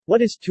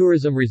What is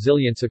tourism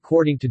resilience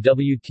according to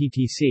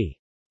WTTC?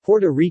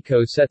 Puerto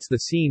Rico sets the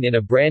scene in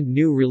a brand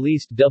new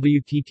released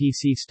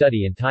WTTC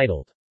study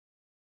entitled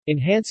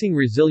Enhancing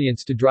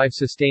Resilience to Drive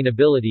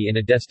Sustainability in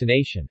a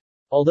Destination.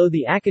 Although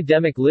the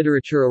academic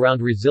literature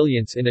around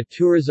resilience in a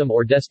tourism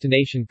or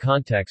destination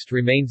context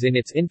remains in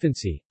its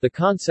infancy, the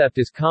concept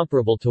is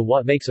comparable to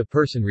what makes a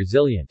person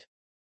resilient.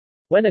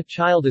 When a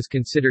child is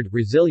considered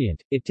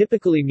resilient, it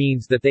typically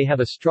means that they have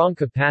a strong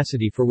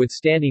capacity for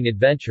withstanding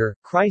adventure,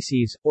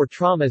 crises, or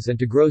traumas and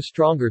to grow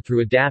stronger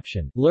through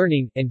adaptation,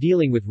 learning, and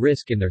dealing with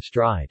risk in their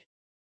stride.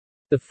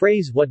 The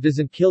phrase "what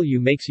doesn't kill you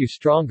makes you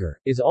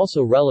stronger" is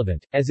also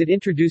relevant, as it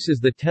introduces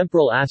the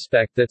temporal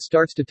aspect that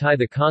starts to tie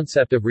the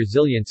concept of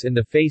resilience in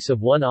the face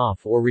of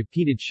one-off or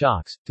repeated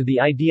shocks, to the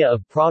idea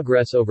of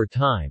progress over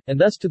time,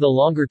 and thus to the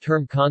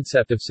longer-term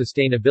concept of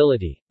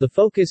sustainability. The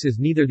focus is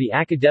neither the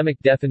academic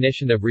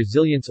definition of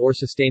resilience or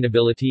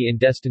sustainability in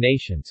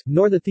destinations,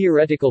 nor the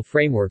theoretical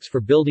frameworks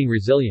for building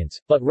resilience,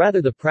 but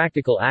rather the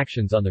practical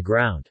actions on the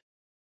ground.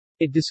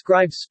 It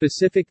describes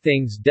specific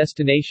things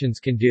destinations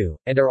can do,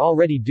 and are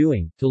already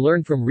doing, to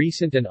learn from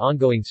recent and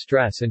ongoing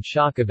stress and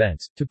shock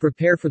events, to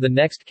prepare for the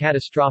next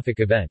catastrophic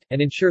event,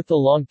 and ensure the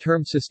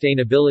long-term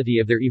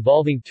sustainability of their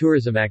evolving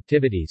tourism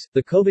activities.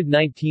 The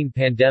COVID-19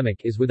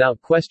 pandemic is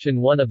without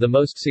question one of the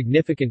most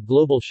significant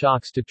global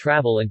shocks to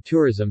travel and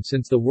tourism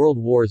since the world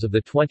wars of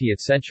the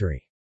 20th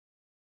century.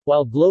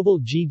 While global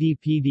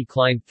GDP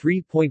declined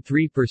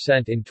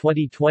 3.3% in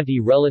 2020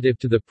 relative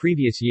to the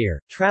previous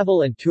year,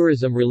 travel and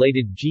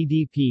tourism-related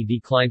GDP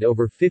declined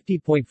over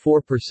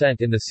 50.4%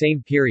 in the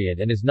same period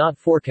and is not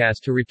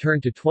forecast to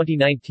return to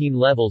 2019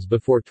 levels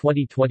before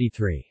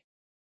 2023.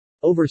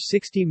 Over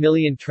 60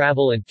 million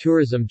travel and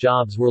tourism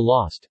jobs were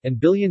lost, and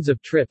billions of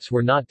trips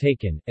were not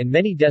taken, and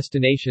many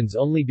destinations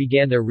only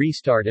began their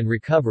restart and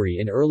recovery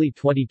in early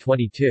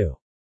 2022.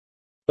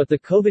 But the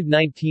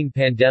COVID-19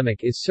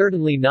 pandemic is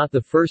certainly not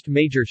the first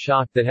major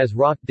shock that has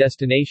rocked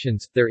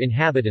destinations, their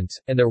inhabitants,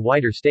 and their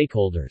wider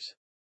stakeholders.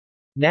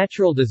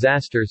 Natural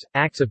disasters,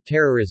 acts of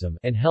terrorism,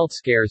 and health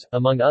scares,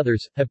 among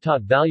others, have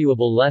taught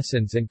valuable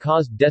lessons and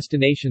caused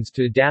destinations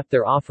to adapt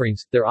their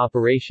offerings, their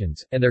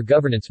operations, and their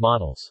governance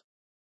models.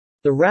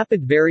 The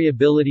rapid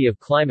variability of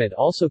climate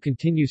also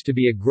continues to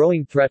be a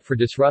growing threat for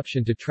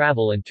disruption to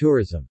travel and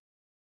tourism.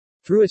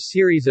 Through a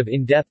series of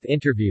in-depth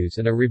interviews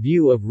and a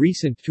review of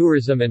recent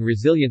tourism and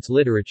resilience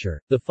literature,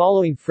 the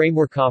following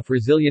framework of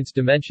resilience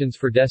dimensions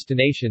for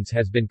destinations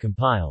has been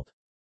compiled.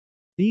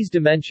 These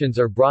dimensions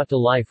are brought to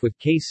life with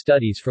case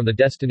studies from the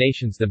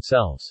destinations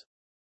themselves.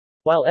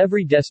 While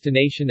every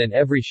destination and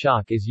every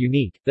shock is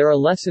unique, there are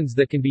lessons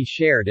that can be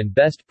shared and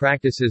best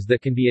practices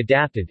that can be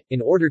adapted,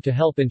 in order to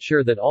help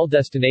ensure that all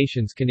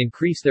destinations can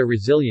increase their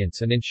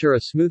resilience and ensure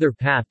a smoother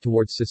path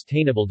towards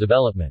sustainable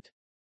development.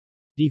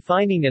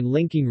 Defining and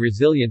linking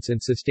resilience and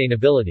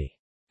sustainability.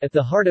 At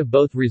the heart of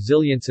both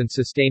resilience and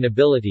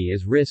sustainability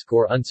is risk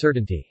or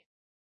uncertainty.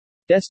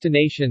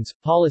 Destinations,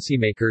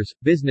 policymakers,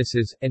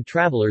 businesses, and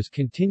travelers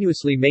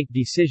continuously make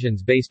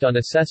decisions based on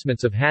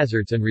assessments of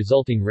hazards and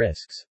resulting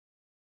risks.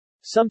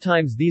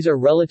 Sometimes these are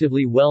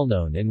relatively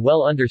well-known and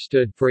well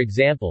understood, for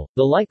example,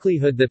 the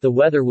likelihood that the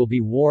weather will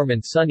be warm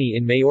and sunny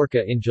in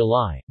Majorca in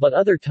July, but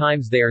other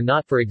times they are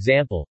not, for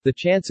example, the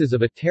chances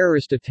of a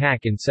terrorist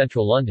attack in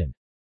central London.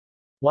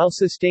 While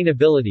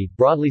sustainability,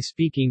 broadly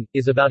speaking,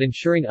 is about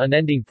ensuring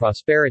unending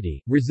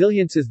prosperity,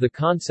 resilience is the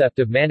concept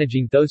of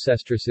managing those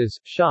stresses,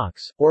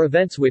 shocks, or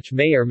events which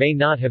may or may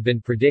not have been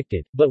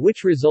predicted, but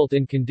which result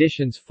in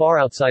conditions far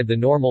outside the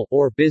normal,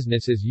 or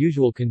business as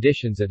usual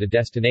conditions at a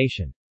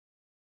destination.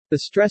 The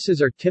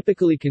stresses are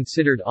typically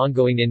considered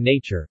ongoing in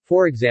nature,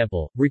 for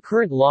example,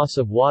 recurrent loss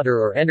of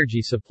water or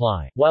energy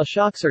supply, while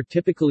shocks are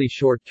typically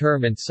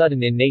short-term and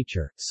sudden in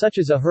nature, such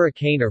as a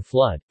hurricane or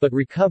flood, but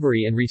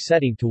recovery and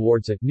resetting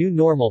towards a new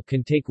normal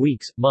can take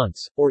weeks,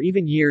 months, or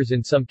even years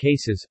in some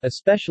cases,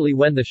 especially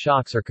when the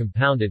shocks are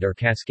compounded or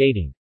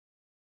cascading.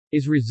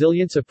 Is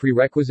resilience a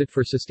prerequisite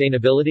for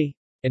sustainability?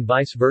 And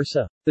vice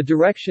versa? The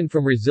direction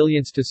from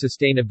resilience to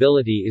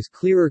sustainability is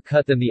clearer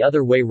cut than the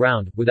other way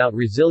round. Without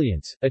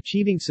resilience,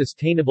 achieving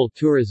sustainable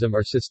tourism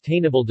or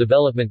sustainable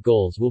development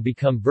goals will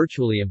become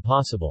virtually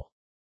impossible.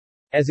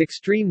 As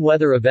extreme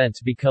weather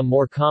events become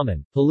more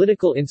common,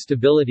 political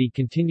instability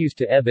continues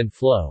to ebb and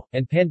flow,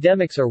 and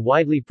pandemics are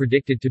widely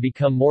predicted to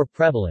become more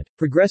prevalent.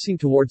 Progressing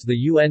towards the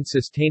UN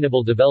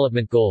Sustainable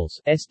Development Goals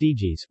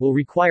 (SDGs) will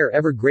require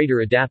ever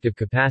greater adaptive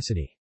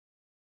capacity.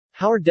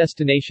 How are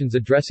destinations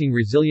addressing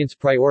resilience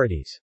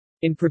priorities?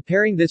 In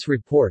preparing this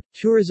report,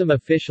 tourism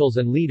officials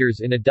and leaders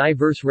in a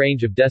diverse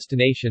range of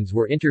destinations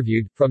were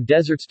interviewed, from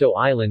deserts to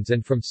islands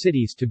and from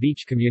cities to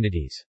beach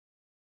communities.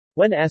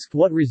 When asked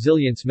what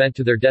resilience meant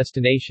to their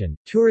destination,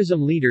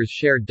 tourism leaders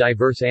shared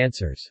diverse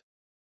answers.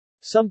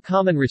 Some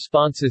common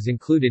responses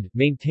included,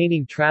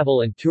 maintaining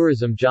travel and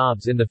tourism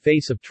jobs in the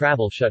face of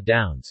travel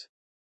shutdowns,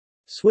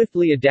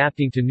 swiftly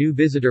adapting to new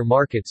visitor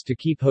markets to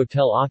keep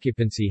hotel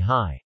occupancy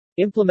high,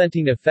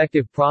 implementing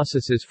effective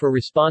processes for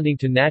responding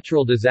to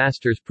natural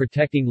disasters,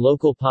 protecting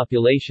local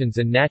populations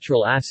and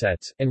natural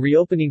assets, and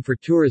reopening for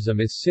tourism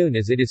as soon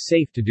as it is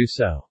safe to do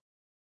so.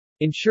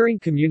 Ensuring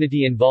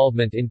community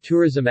involvement in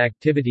tourism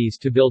activities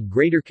to build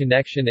greater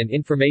connection and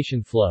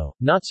information flow.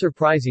 Not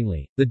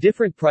surprisingly, the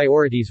different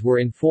priorities were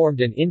informed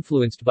and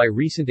influenced by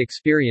recent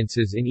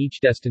experiences in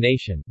each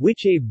destination,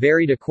 which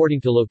varied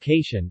according to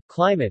location,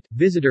 climate,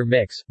 visitor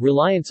mix,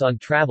 reliance on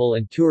travel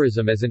and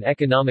tourism as an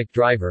economic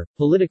driver,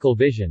 political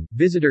vision,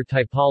 visitor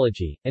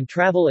typology, and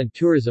travel and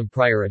tourism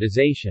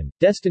prioritization.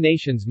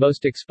 Destinations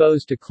most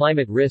exposed to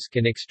climate risk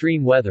and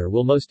extreme weather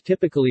will most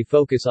typically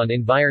focus on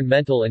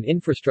environmental and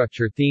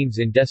infrastructure themes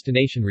in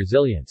destination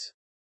resilience.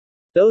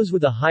 Those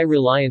with a high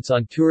reliance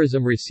on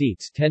tourism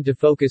receipts tend to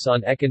focus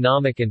on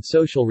economic and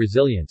social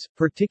resilience,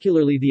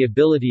 particularly the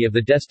ability of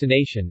the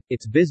destination,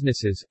 its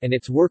businesses, and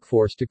its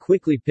workforce to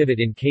quickly pivot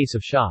in case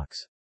of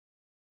shocks.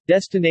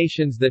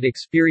 Destinations that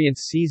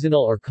experience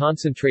seasonal or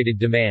concentrated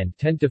demand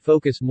tend to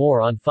focus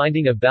more on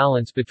finding a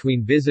balance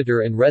between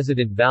visitor and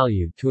resident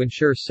value to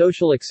ensure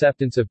social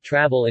acceptance of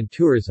travel and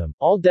tourism.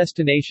 All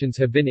destinations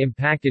have been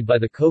impacted by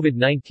the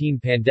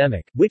COVID-19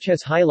 pandemic, which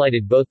has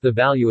highlighted both the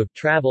value of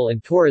travel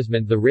and tourism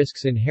and the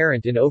risks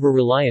inherent in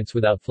over-reliance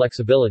without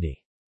flexibility.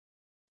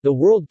 The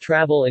World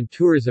Travel and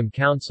Tourism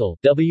Council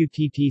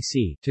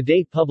 (WTTC)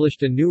 today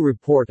published a new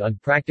report on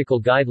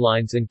practical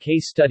guidelines and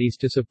case studies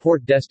to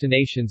support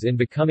destinations in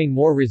becoming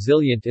more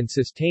resilient and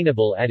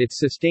sustainable at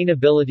its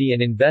Sustainability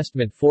and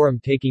Investment Forum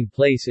taking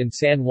place in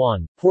San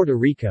Juan, Puerto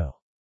Rico.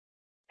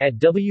 At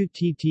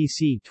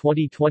WTTC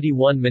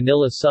 2021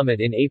 Manila Summit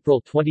in April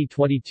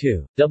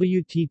 2022,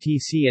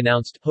 WTTC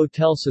announced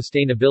Hotel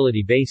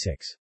Sustainability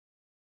Basics.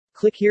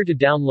 Click here to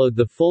download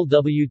the full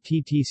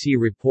WTTC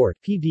report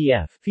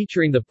 (PDF)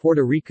 featuring the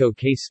Puerto Rico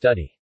case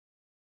study.